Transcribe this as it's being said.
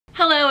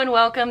and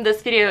welcome.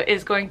 This video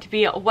is going to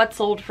be what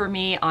sold for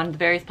me on the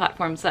various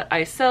platforms that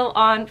I sell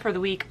on for the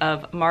week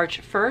of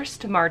March 1st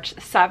to March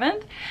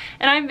 7th.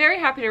 And I'm very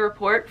happy to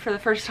report, for the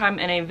first time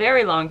in a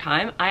very long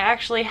time, I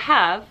actually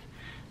have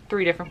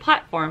 3 different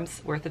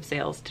platforms worth of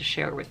sales to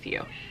share with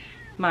you.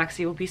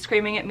 Moxie will be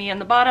screaming at me in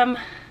the bottom,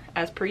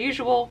 as per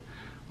usual,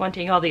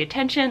 wanting all the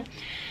attention.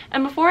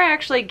 And before I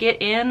actually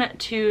get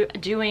into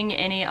doing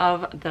any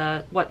of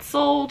the what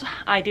sold,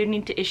 I do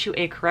need to issue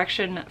a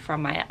correction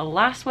from my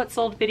last what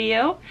sold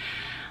video.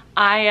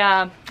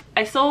 I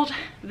sold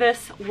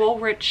this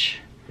Woolrich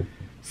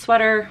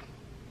sweater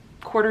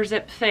quarter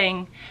zip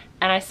thing,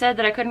 and I said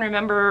that I couldn't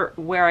remember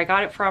where I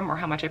got it from or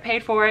how much I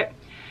paid for it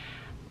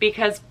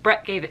because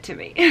Brett gave it to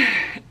me.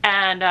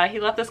 And he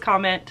left this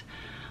comment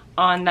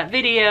on that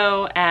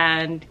video,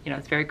 and you know,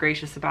 it's very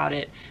gracious about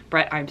it.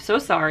 Brett, I'm so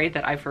sorry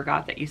that I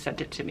forgot that you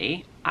sent it to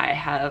me. I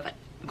have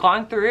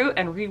gone through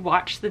and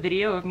rewatched the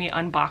video of me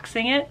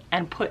unboxing it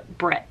and put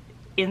Brett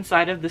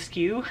inside of the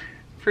SKU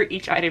for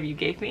each item you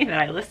gave me that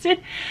I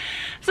listed,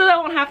 so that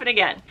won't happen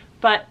again.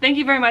 But thank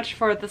you very much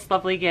for this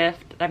lovely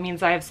gift. That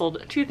means I have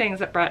sold 2 things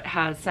that Brett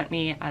has sent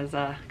me as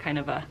a kind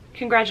of a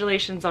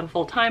congratulations on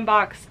full-time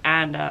box.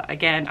 And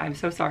again, I'm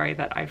so sorry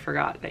that I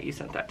forgot that you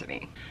sent that to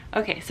me.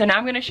 Okay, so now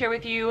I'm gonna share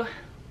with you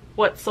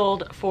what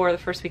sold for the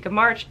first week of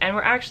March. And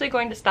we're actually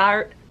going to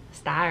start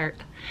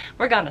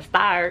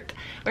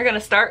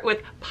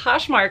with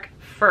Poshmark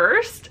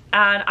first.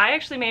 And I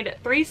actually made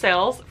 3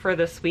 sales for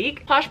this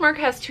week. Poshmark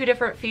has 2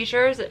 different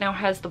features. It now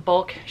has the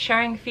bulk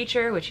sharing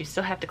feature, which you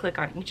still have to click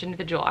on each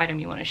individual item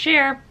you want to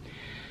share,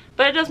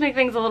 but it does make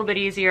things a little bit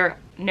easier.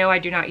 No, I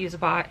do not use a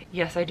bot.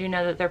 Yes, I do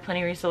know that there are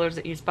plenty of resellers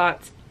that use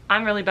bots.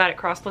 I'm really bad at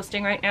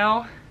cross-listing right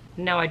now.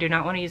 No, I do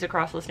not want to use a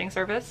cross-listing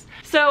service.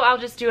 So I'll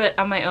just do it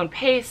on my own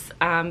pace.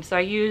 So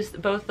I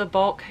used both the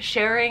bulk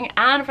sharing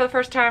and for the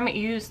first time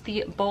use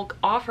the bulk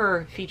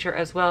offer feature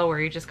as well, where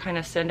you just kind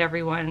of send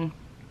everyone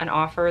an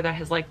offer that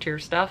has liked your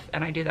stuff,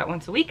 and I do that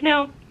once a week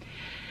now.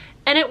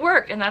 And it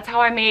worked, and that's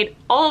how I made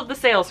all of the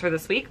sales for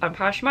this week on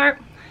Poshmark.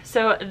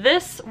 So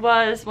this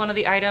was one of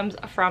the items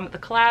from the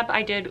collab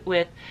I did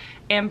with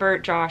Amber,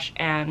 Josh,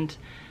 and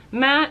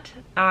Matt.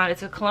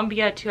 It's a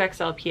Columbia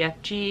 2XL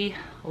PFG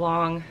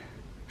long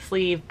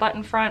sleeve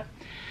button front.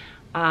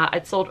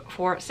 It sold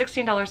for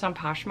 $16 on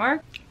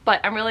Poshmark,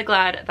 but I'm really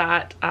glad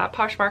that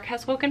Poshmark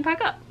has woken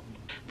back up.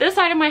 This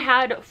item I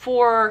had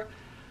for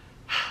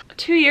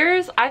 2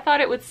 years. I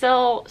thought it would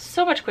sell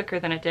so much quicker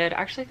than it did. I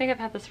actually think I've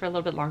had this for a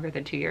little bit longer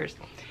than 2 years.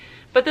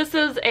 But this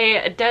is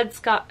a dead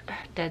stock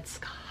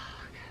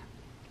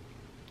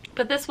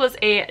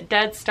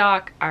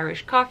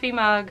Irish coffee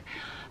mug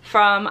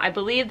from, I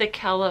believe, the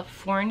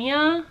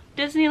California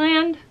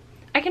Disneyland.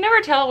 I can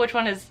never tell which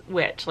one is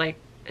which. Like,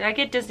 I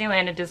get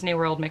Disneyland and Disney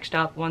World mixed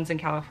up. One's in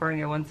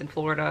California, one's in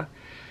Florida.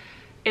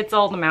 It's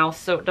all the mouse,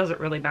 so it doesn't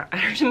really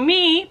matter to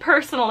me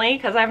personally,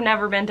 because I've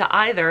never been to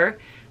either,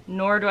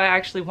 nor do I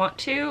actually want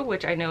to,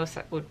 which I know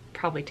would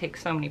probably take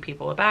so many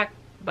people aback,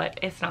 but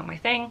it's not my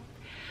thing.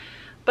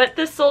 But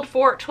this sold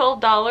for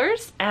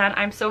 $12, and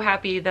I'm so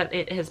happy that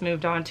it has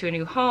moved on to a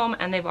new home,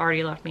 and they've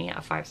already left me a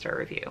 5-star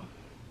review.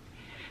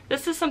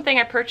 This is something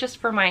I purchased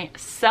for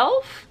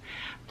myself.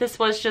 This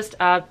was just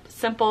a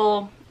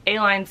simple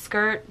A-line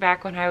skirt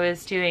back when I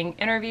was doing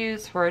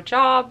interviews for a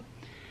job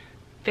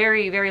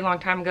very, very long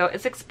time ago.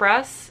 It's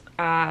Express.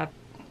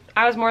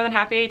 I was more than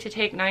happy to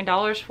take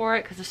 $9 for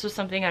it because this was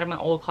something out of my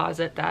old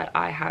closet that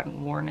I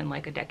hadn't worn in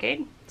like a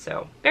decade.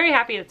 So very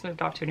happy it's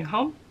moved off to a new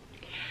home.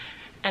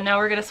 And now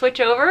we're gonna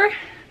switch over.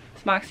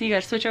 Moxie, you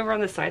gotta switch over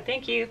on this side,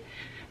 thank you,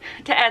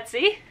 to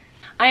Etsy.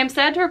 I am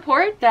sad to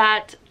report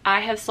that I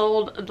have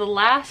sold the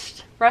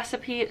last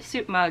recipe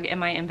soup mug in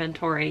my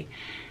inventory.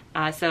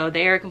 So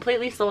they are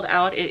completely sold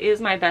out. It is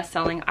my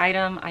best-selling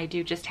item. I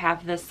do just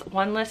have this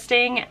one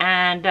listing,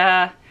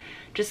 and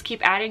just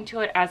keep adding to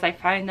it as I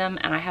find them,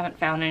 and I haven't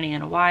found any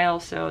in a while,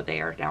 so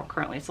they are now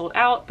currently sold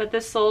out. But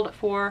this sold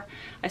for,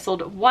 I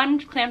sold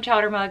 1 clam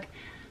chowder mug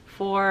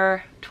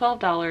for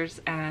 $12,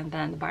 and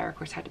then the buyer of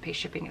course had to pay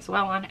shipping as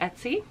well on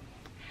Etsy.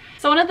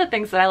 So one of the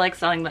things that I like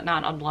selling that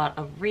not a lot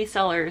of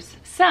resellers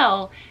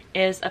sell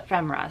is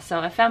ephemera.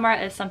 So ephemera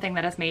is something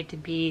that is made to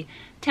be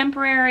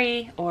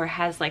temporary or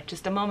has like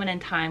just a moment in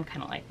time,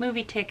 kind of like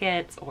movie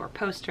tickets or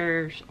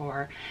posters,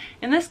 or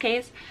in this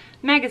case,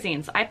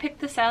 magazines. I picked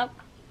this up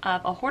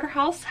of a hoarder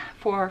house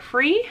for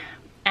free,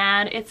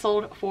 and it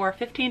sold for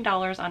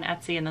 $15 on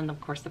Etsy, and then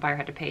of course the buyer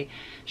had to pay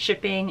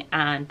shipping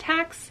and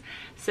tax.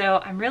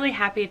 So I'm really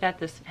happy that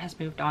this has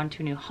moved on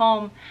to a new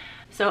home.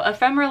 So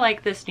ephemera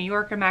like this New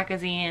Yorker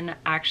magazine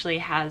actually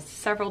has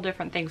several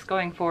different things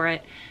going for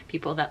it.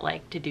 People that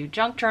like to do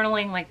junk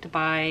journaling like to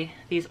buy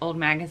these old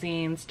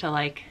magazines to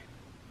like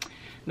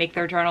make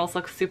their journals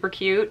look super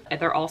cute.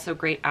 They're also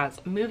great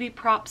as movie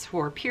props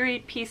for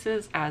period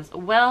pieces as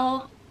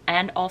well,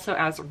 and also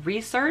as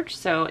research.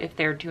 So if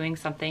they're doing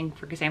something,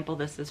 for example,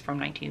 this is from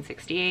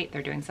 1968,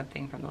 they're doing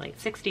something from the late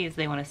 60s,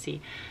 they want to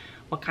see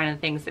what kind of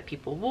things that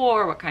people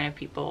wore, what kind of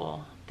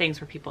things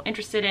were people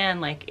interested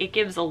in. Like, it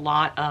gives a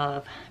lot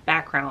of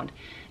background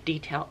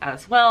detail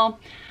as well.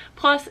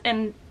 Plus,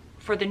 in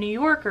for the New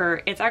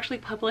Yorker, it's actually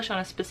published on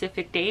a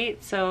specific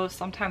date, so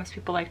sometimes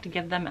people like to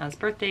give them as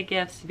birthday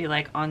gifts, to be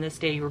like, on this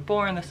day you were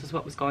born, this is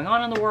what was going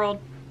on in the world.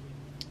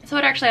 So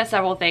it actually has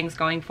several things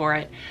going for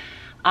it.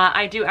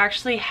 I do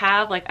actually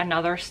have like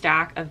another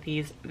stack of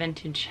these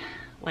vintage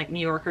like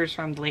New Yorkers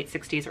from the late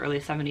 60s, early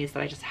 70s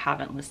that I just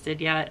haven't listed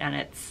yet, and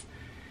it's,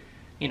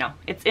 you know,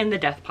 it's in the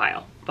death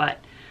pile. But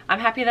I'm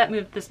happy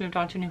that this moved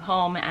on to a new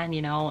home, and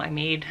you know, I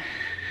made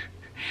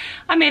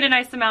a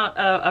nice amount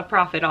of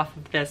profit off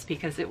of this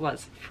because it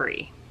was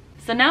free.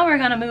 So now we're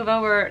gonna move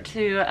over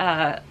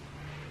to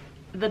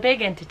the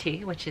big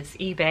entity, which is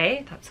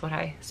eBay. That's what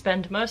I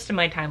spend most of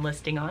my time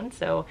listing on.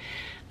 So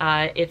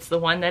it's the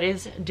one that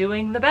is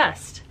doing the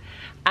best.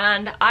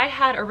 And I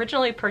had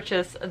originally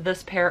purchased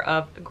this pair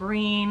of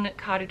green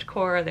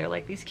cottagecore. They're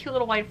like these cute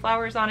little white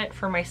flowers on it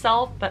for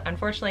myself, but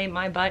unfortunately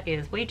my butt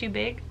is way too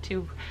big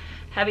to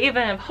have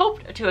even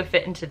hoped to have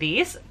fit into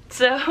these.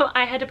 So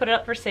I had to put it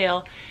up for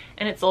sale,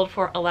 and it sold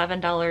for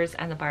 $11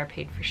 and the buyer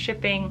paid for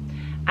shipping.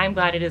 I'm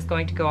glad it is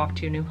going to go off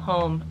to a new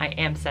home. I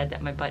am sad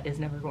that my butt is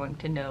never going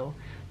to know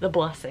the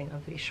blessing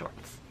of these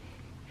shorts.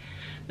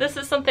 This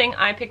is something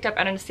I picked up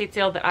at an estate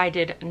sale that I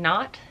did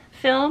not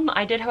film.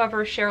 I did,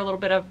 however, share a little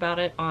bit about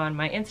it on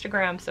my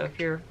Instagram, so if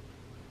you're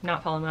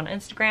not following me on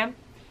Instagram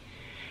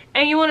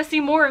and you want to see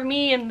more of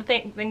me and the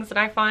things that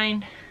I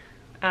find,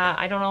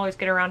 I don't always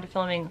get around to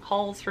filming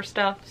hauls for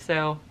stuff,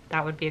 so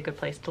that would be a good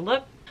place to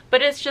look.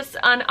 But it's just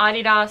an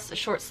Adidas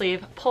short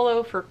sleeve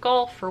polo for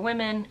golf for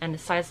women, and a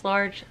size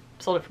large.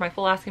 Sold it for my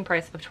full asking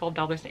price of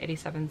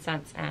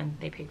 $12.87, and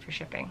they paid for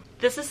shipping.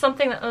 This is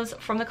something that was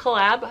from the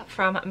collab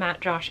from Matt,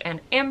 Josh,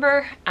 and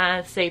Amber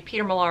as a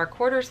Peter Millar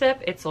quarter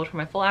zip. It sold for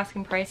my full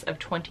asking price of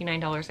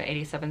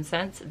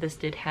 $29.87. This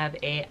did have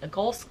a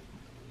golf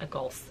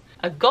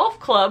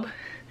club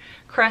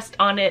crest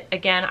on it.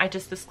 Again, I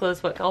just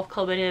disclose what golf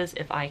club it is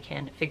if I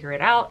can figure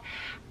it out,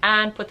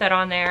 and put that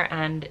on there,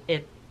 and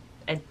it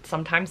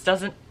sometimes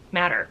doesn't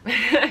matter.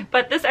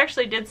 But this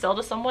actually did sell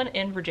to someone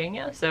in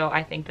Virginia, so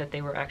I think that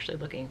they were actually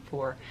looking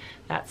for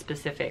that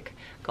specific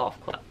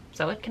golf club.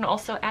 So it can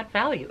also add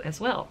value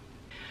as well.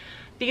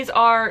 These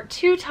are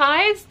two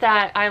ties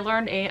that I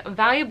learned a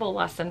valuable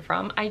lesson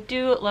from. I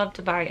do love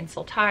to buy and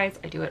sell ties.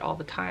 I do it all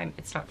the time.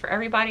 It's not for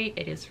everybody,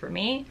 it is for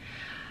me.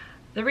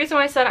 The reason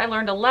why I said I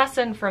learned a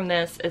lesson from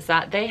this is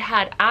that they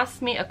had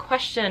asked me a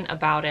question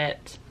about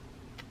it,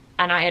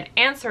 and I had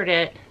answered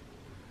it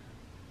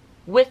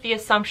with the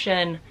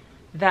assumption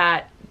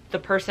that the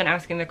person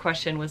asking the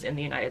question was in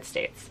the United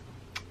States.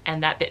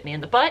 And that bit me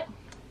in the butt,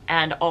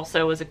 and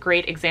also was a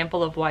great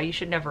example of why you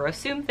should never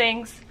assume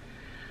things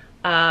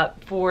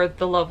for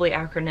the lovely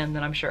acronym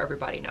that I'm sure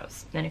everybody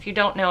knows. And if you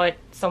don't know it,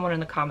 someone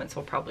in the comments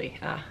will probably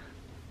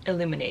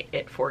illuminate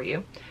it for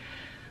you.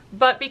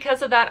 But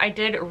because of that, I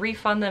did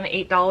refund them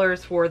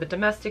 $8 for the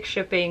domestic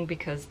shipping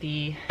because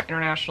the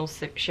international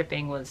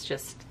shipping was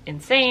just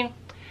insane.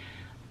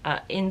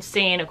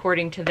 Insane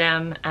according to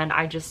them, and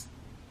I just,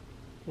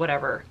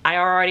 whatever. I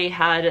already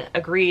had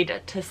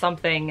agreed to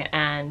something,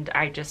 and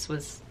I just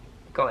was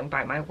going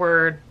by my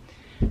word.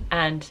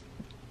 And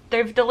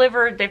they've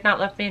delivered, they've not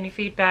left me any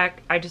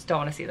feedback. I just don't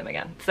want to see them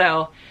again.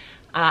 So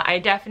I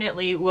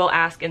definitely will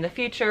ask in the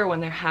future when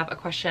they have a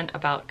question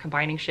about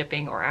combining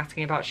shipping or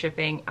asking about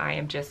shipping. I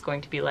am just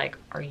going to be like,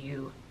 are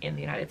you in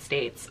the United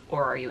States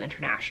or are you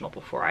international,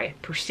 before I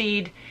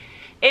proceed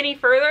any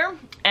further,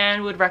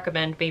 and would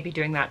recommend maybe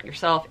doing that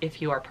yourself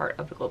if you are part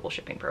of the global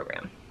shipping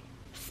program.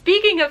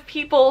 Speaking of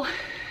people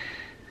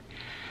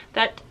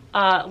that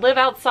live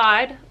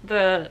outside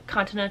the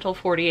continental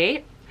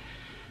 48,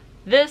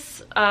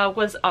 this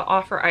was an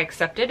offer I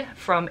accepted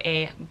from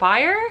a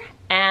buyer,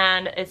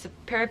 and it's a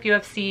pair of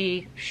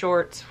UFC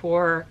shorts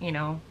for, you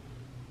know,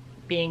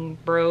 being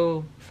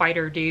bro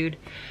fighter dude,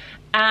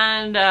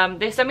 and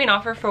they sent me an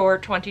offer for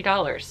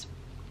 $20.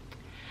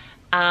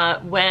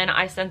 When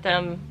I sent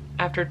them,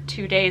 after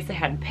 2 days they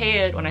hadn't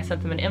paid it, when I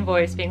sent them an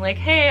invoice being like,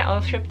 hey,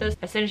 I'll ship this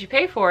as soon as you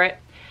pay for it,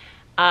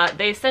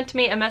 they sent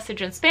me a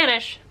message in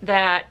Spanish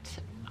that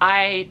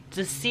I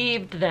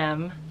deceived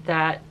them,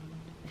 that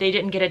they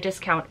didn't get a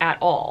discount at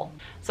all.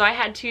 So I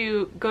had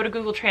to go to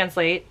Google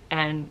Translate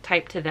and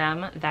type to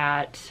them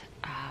that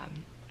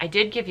I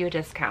did give you a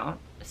discount.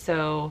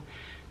 So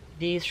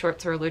these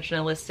shorts are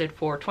originally listed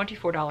for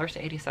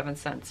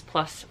 $24.87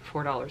 plus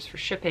 $4 for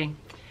shipping.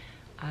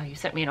 You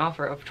sent me an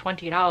offer of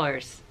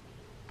 $20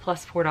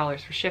 plus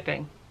 $4 for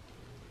shipping.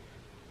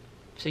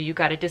 So you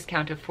got a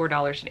discount of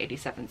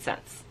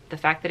 $4.87. The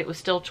fact that it was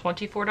still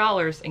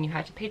 $24 and you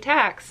had to pay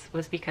tax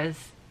was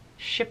because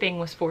shipping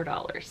was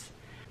 $4.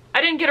 I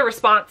didn't get a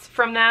response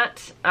from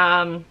that,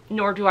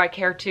 nor do I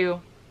care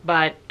to,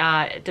 but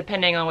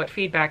depending on what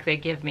feedback they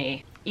give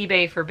me,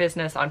 eBay for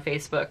Business on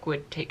Facebook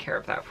would take care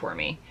of that for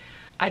me.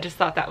 I just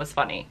thought that was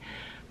funny.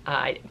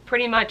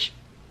 Pretty much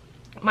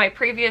my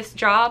previous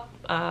job,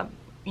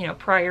 you know,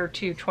 prior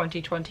to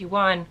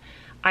 2021,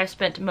 I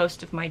spent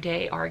most of my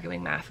day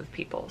arguing math with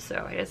people,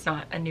 so it's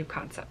not a new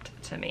concept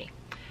to me.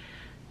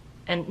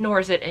 And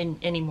nor is it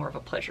any more of a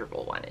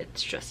pleasurable one.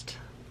 It's just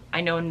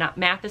I know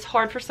math is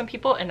hard for some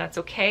people, and that's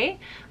okay,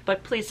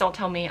 but please don't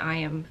tell me I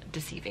am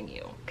deceiving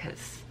you,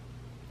 because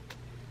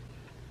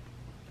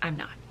I'm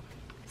not.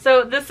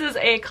 So this is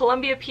a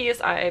Columbia piece.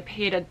 I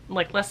paid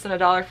like less than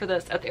 $1 for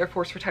this at the Air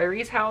Force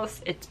retiree's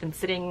house. It's been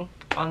sitting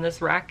on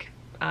this rack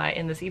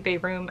in this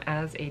eBay room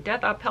as a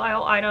death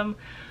pile item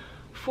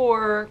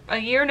for a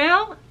year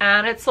now,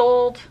 and it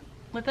sold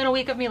within a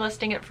week of me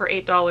listing it for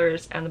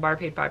 $8, and the buyer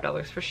paid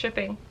 $5 for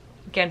shipping.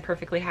 Again,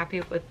 perfectly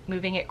happy with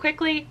moving it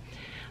quickly,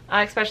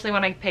 especially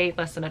when I paid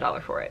less than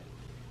 $1 for it.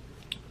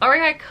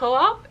 REI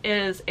Co-op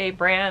is a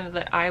brand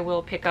that I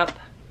will pick up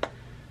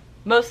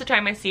most of the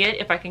time I see it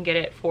if I can get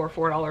it for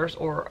 $4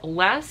 or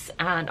less,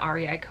 and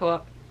REI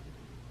Co-op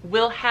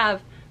will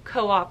have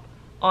co-op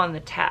on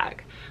the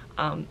tag.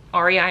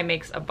 REI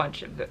makes a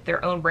bunch of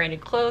their own branded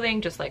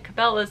clothing, just like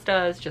Cabela's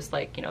does, just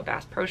like, you know,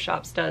 Bass Pro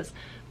Shops does,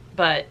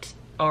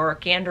 or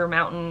Gander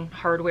Mountain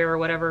Hardware or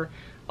whatever,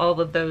 all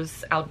of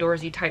those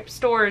outdoorsy type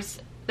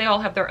stores, they all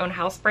have their own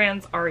house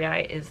brands.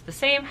 REI is the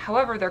same.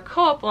 However, their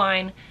co-op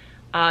line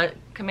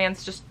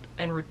commands just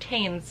and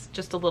retains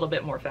just a little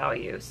bit more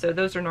value. So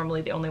those are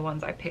normally the only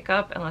ones I pick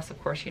up, unless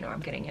of course, you know,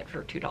 I'm getting it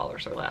for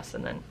 $2 or less,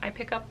 and then I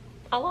pick up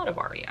a lot of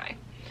REI.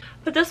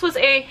 But this was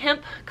a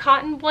hemp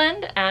cotton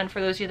blend, and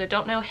for those of you that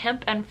don't know,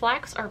 hemp and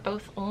flax are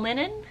both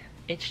linen.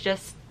 It's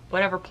just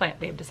whatever plant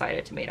they've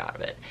decided to make out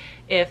of it.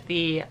 If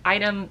the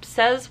item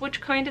says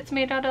which kind it's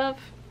made out of,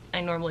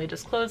 I normally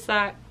disclose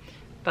that,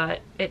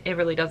 but it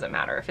really doesn't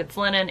matter. If it's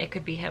linen, it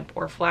could be hemp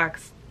or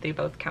flax. They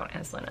both count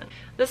as linen.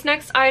 This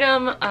next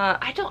item,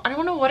 I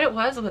don't know what it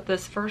was with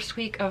this first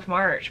week of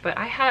March, but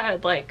I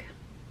had like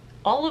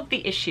all of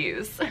the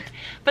issues,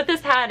 but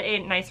this had a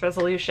nice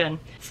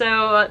resolution.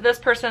 So this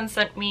person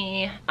sent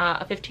me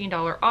a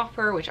 $15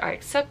 offer, which I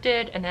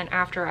accepted, and then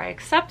after I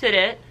accepted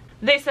it,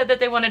 they said that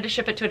they wanted to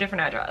ship it to a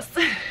different address.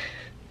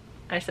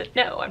 I said,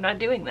 no, I'm not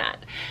doing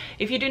that.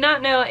 If you do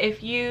not know,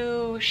 if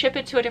you ship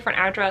it to a different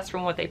address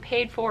from what they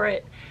paid for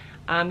it,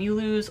 you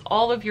lose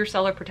all of your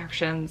seller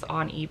protections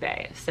on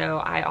eBay. So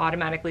I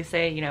automatically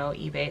say, you know,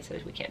 eBay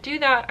says we can't do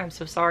that. I'm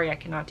so sorry, I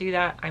cannot do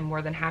that. I'm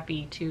more than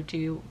happy to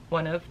do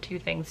one of two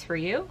things for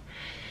you.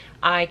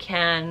 I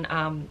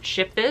can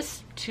ship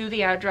this to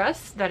the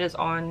address that is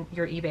on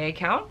your eBay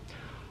account,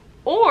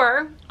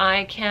 or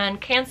I can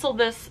cancel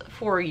this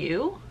for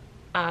you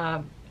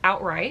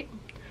outright,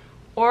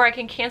 or I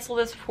can cancel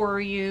this for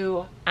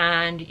you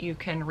and you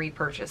can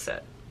repurchase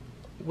it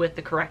with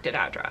the corrected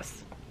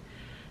address.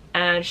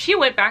 And she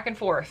went back and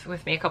forth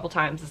with me a couple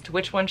times as to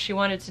which one she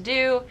wanted to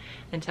do,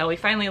 until we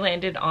finally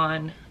landed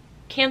on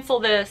cancel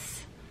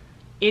this.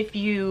 If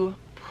you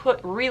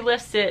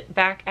relist it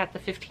back at the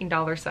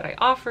 $15 that I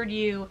offered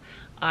you,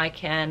 I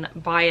can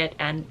buy it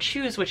and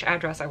choose which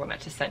address I want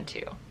it to send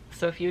to.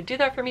 So if you would do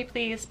that for me,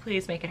 please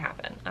make it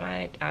happen. And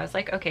I was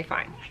like, okay,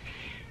 fine.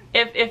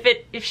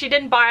 If she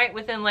didn't buy it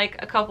within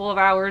like a couple of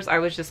hours, I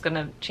was just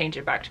gonna change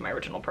it back to my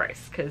original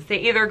price, because they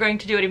either are going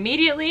to do it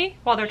immediately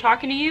while they're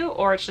talking to you,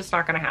 or it's just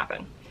not gonna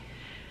happen.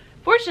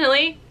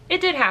 Fortunately,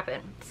 it did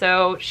happen.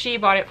 So she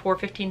bought it for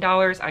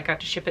 $15. I got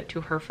to ship it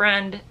to her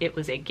friend. It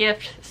was a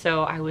gift,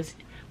 so I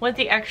went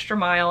the extra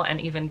mile and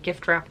even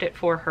gift wrapped it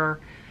for her.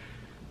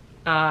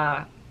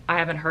 I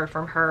haven't heard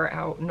from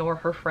her nor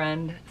her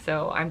friend,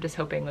 so I'm just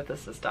hoping that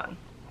this is done.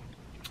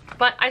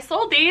 But I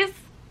sold these.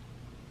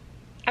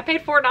 I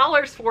paid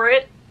 $4 for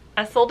it.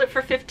 I sold it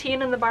for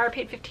 $15 and the buyer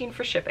paid $15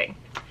 for shipping.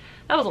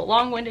 That was a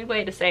long-winded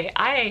way to say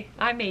I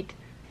made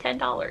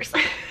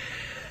 $10.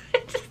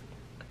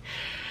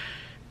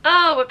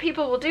 Oh, what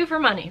people will do for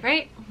money,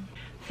 right?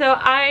 So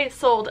I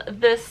sold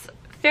this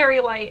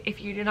fairy light.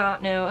 If you do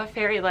not know,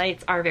 fairy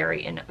lights are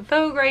very in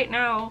vogue right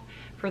now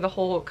for the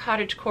whole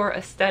cottagecore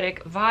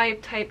aesthetic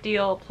vibe type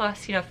deal.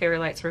 Plus, you know, fairy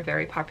lights were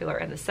very popular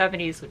in the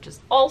 70s, which is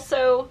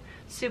also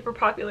super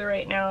popular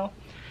right now.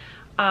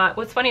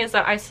 What's funny is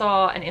that I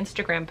saw an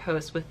Instagram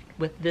post with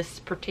this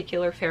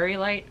particular fairy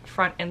light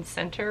front and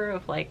center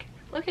of like,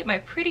 look at my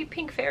pretty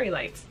pink fairy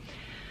lights.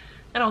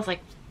 And I was like,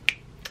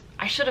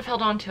 I should have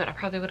held on to it. I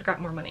probably would have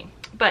got more money.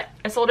 But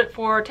I sold it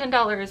for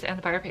 $10 and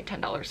the buyer paid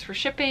 $10 for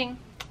shipping.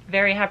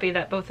 Very happy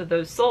that both of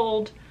those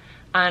sold.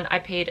 And I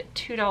paid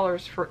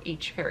 $2 for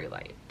each fairy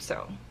light.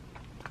 So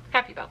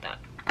happy about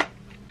that.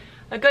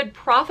 A good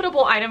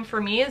profitable item for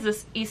me is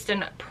this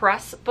Easton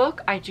Press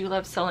book. I do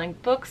love selling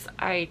books.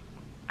 I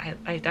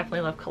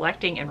definitely love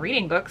collecting and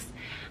reading books.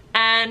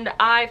 And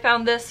I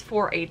found this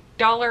for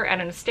 $1 at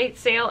an estate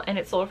sale, and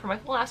it sold for my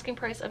full asking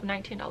price of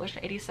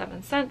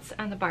 $19.87,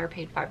 and the buyer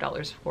paid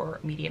 $5 for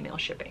media mail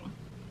shipping.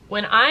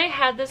 When I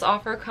had this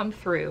offer come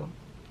through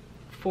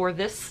for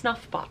this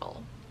snuff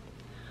bottle,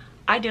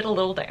 I did a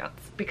little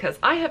dance, because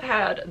I have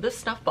had this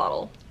snuff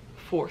bottle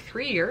for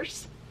 3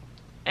 years,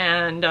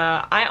 and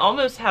I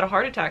almost had a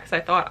heart attack because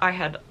I thought I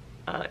had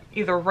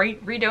either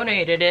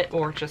redonated it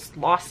or just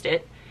lost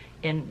it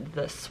in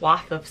the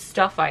swath of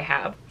stuff I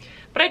have.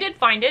 But I did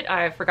find it.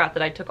 I forgot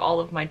that I took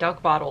all of my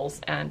Doug bottles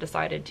and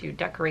decided to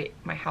decorate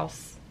my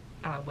house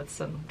with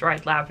some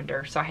dried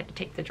lavender. So I had to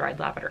take the dried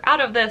lavender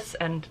out of this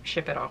and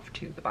ship it off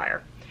to the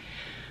buyer.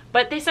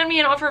 But they sent me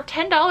an offer of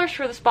 $10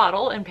 for this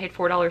bottle and paid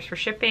 $4 for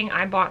shipping.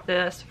 I bought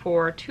this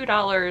for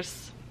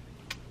 $2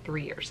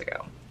 3 years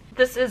ago.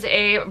 This is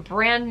a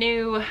brand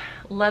new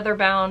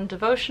leather-bound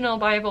devotional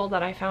Bible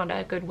that I found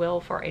at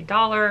Goodwill for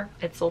 $1.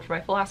 It sold for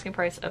my full asking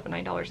price of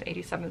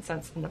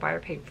 $9.87 and the buyer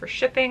paid for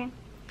shipping.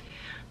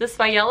 This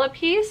Viella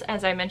piece,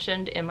 as I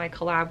mentioned in my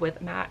collab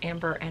with Matt,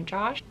 Amber, and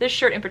Josh, this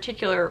shirt in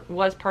particular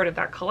was part of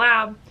that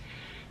collab.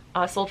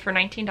 Sold for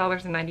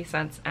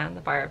 $19.90 and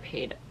the buyer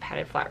paid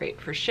padded flat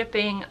rate for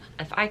shipping.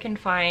 If I can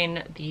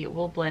find the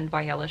wool blend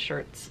Viella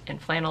shirts in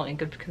flannel in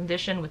good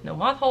condition with no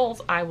moth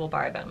holes, I will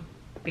buy them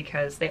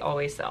because they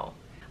always sell.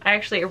 I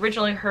actually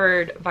originally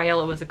heard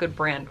Viella was a good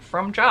brand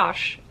from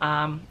Josh,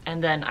 and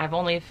then I've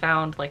only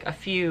found like a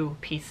few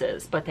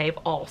pieces, but they've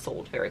all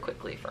sold very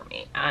quickly for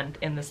me and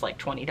in this like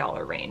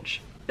 $20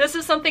 range. This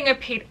is something I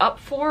paid up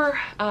for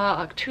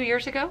 2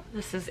 years ago.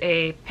 This is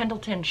a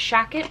Pendleton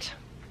Shacket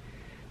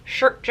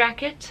shirt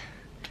jacket.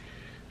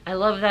 I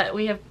love that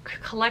we have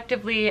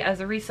collectively as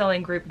a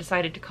reselling group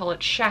decided to call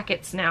it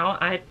shackets now.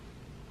 I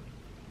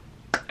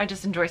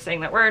just enjoy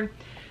saying that word.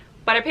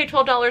 But I paid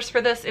 $12 for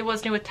this. It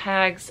was new with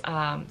tags.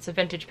 It's a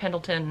vintage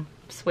Pendleton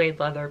suede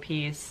leather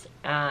piece,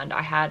 and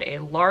I had a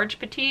large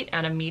petite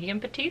and a medium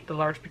petite. The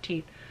large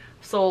petite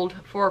sold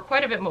for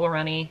quite a bit more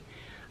money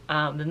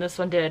than this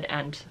one did,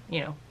 and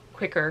you know,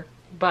 quicker.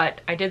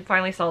 But I did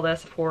finally sell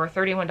this for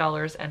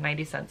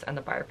 $31.90 and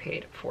the buyer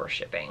paid for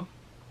shipping.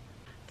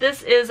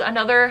 This is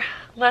another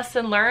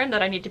lesson learned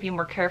that I need to be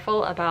more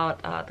careful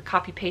about the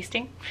copy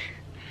pasting.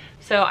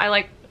 So I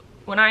like,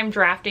 when I'm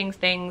drafting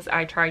things,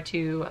 I try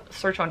to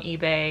search on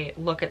eBay,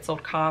 look at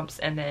sold comps,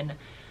 and then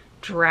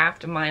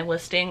draft my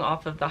listing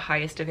off of the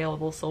highest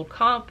available sold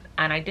comp.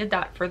 And I did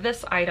that for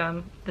this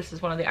item. This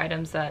is one of the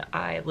items that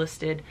I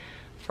listed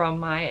from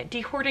my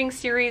dehoarding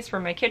series for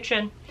my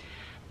kitchen.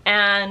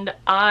 And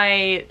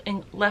I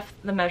left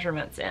the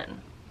measurements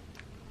in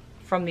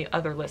from the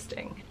other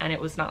listing, and it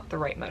was not the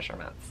right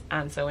measurements.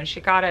 And so when she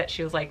got it,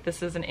 she was like,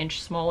 this is an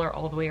inch smaller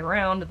all the way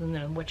around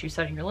than what you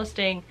said in your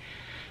listing.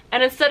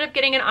 And instead of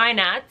getting an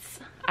INATS,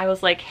 I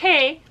was like,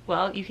 hey,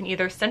 well, you can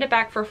either send it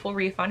back for a full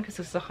refund because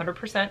this is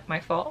 100% my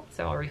fault,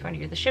 so I'll refund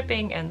you the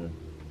shipping and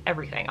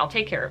everything. I'll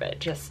take care of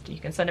it. Just, you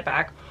can send it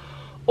back.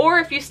 Or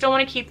if you still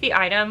want to keep the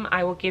item,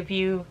 I will give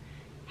you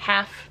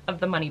half of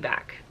the money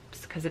back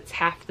because it's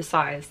half the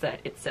size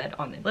that it said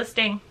on the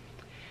listing.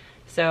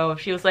 So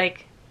she was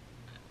like,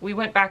 we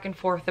went back and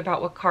forth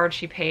about what card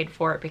she paid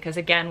for it because,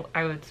 again,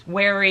 I was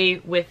wary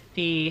with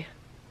the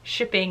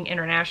shipping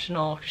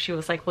international. She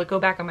was like, well, go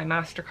back on my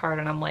MasterCard,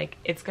 and I'm like,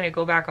 it's going to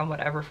go back on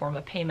whatever form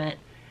of payment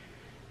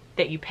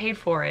that you paid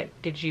for it.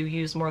 Did you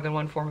use more than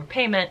one form of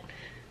payment?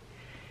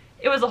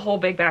 It was a whole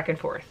big back and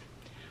forth.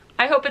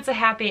 I hope it's a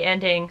happy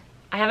ending.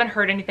 I haven't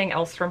heard anything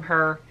else from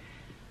her.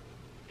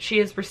 She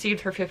has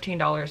received her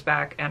 $15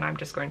 back, and I'm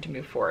just going to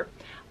move forward.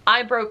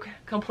 I broke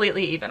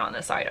completely even on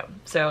this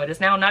item. So it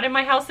is now not in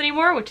my house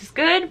anymore, which is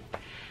good.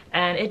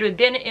 And it had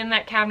been in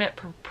that cabinet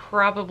for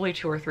probably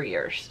 2 or 3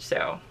 years.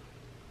 So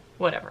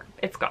whatever,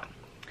 it's gone.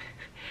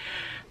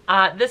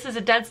 This is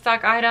a dead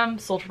stock item,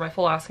 sold for my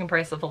full asking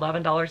price of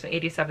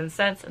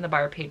 $11.87, and the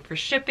buyer paid for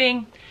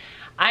shipping.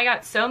 I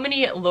got so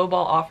many lowball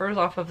offers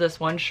off of this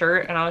one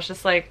shirt, and I was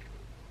just like,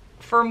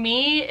 for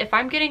me, if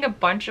I'm getting a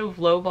bunch of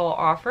lowball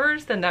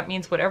offers, then that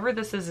means whatever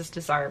this is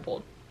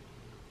desirable.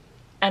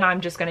 And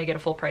I'm just gonna get a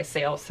full price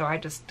sale, so I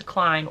just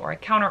decline or I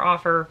counter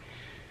offer.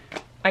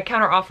 My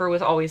counter offer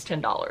was always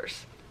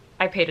 $10.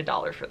 I paid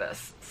 $1 for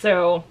this.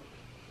 So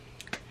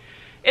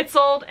it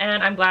sold,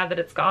 and I'm glad that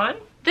it's gone.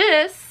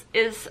 This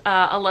is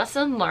a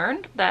lesson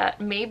learned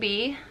that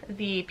maybe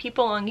the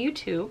people on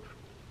YouTube,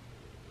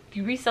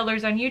 the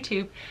resellers on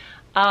YouTube,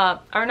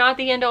 are not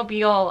the end all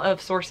be all of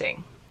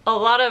sourcing. A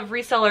lot of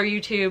reseller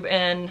YouTube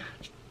in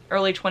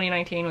early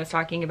 2019 was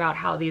talking about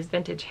how these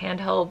vintage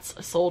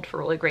handhelds sold for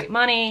really great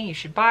money. You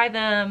should buy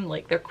them,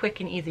 like they're quick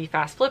and easy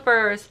fast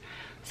flippers.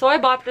 So I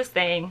bought this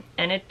thing,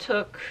 and it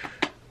took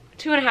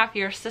 2.5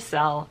 years to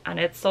sell, and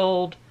it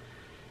sold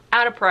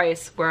at a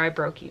price where I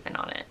broke even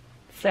on it.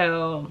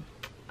 So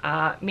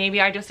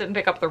maybe I just didn't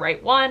pick up the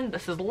right one.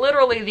 This is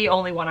literally the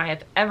only one I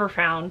have ever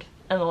found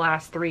in the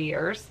last 3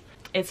 years.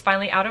 It's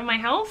finally out of my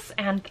house,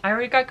 and I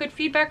already got good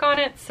feedback on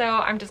it, so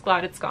I'm just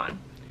glad it's gone.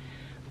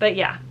 But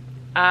yeah,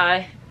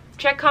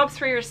 check comps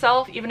for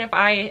yourself. Even if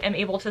I am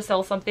able to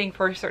sell something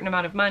for a certain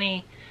amount of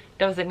money,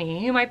 doesn't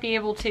mean you might be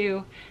able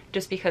to.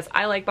 Just because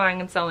I like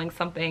buying and selling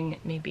something,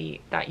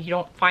 maybe that you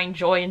don't find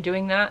joy in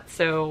doing that,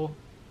 so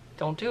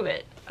don't do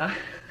it.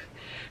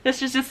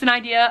 This is just an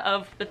idea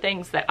of the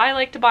things that I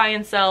like to buy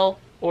and sell,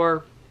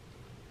 or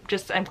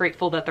just I'm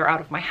grateful that they're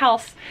out of my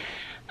house.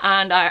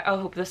 And I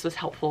hope this was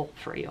helpful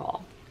for you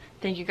all.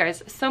 Thank you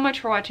guys so much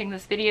for watching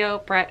this video.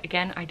 Brett,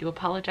 again, I do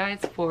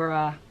apologize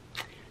for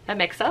that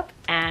mix-up,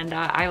 and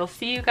I will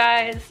see you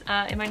guys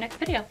in my next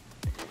video.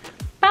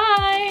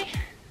 Bye!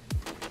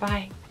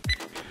 Bye.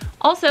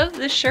 Also,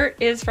 this shirt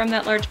is from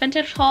that large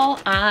vintage haul.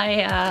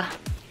 I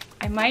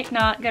might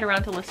not get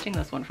around to listing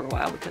this one for a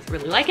while because I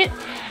really like it,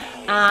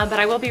 but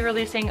I will be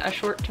releasing a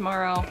short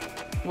tomorrow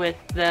with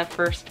the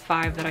first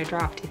 5 that I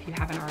dropped if you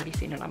haven't already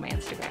seen it on my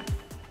Instagram.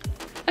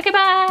 Okay,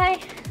 bye!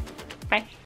 Bye.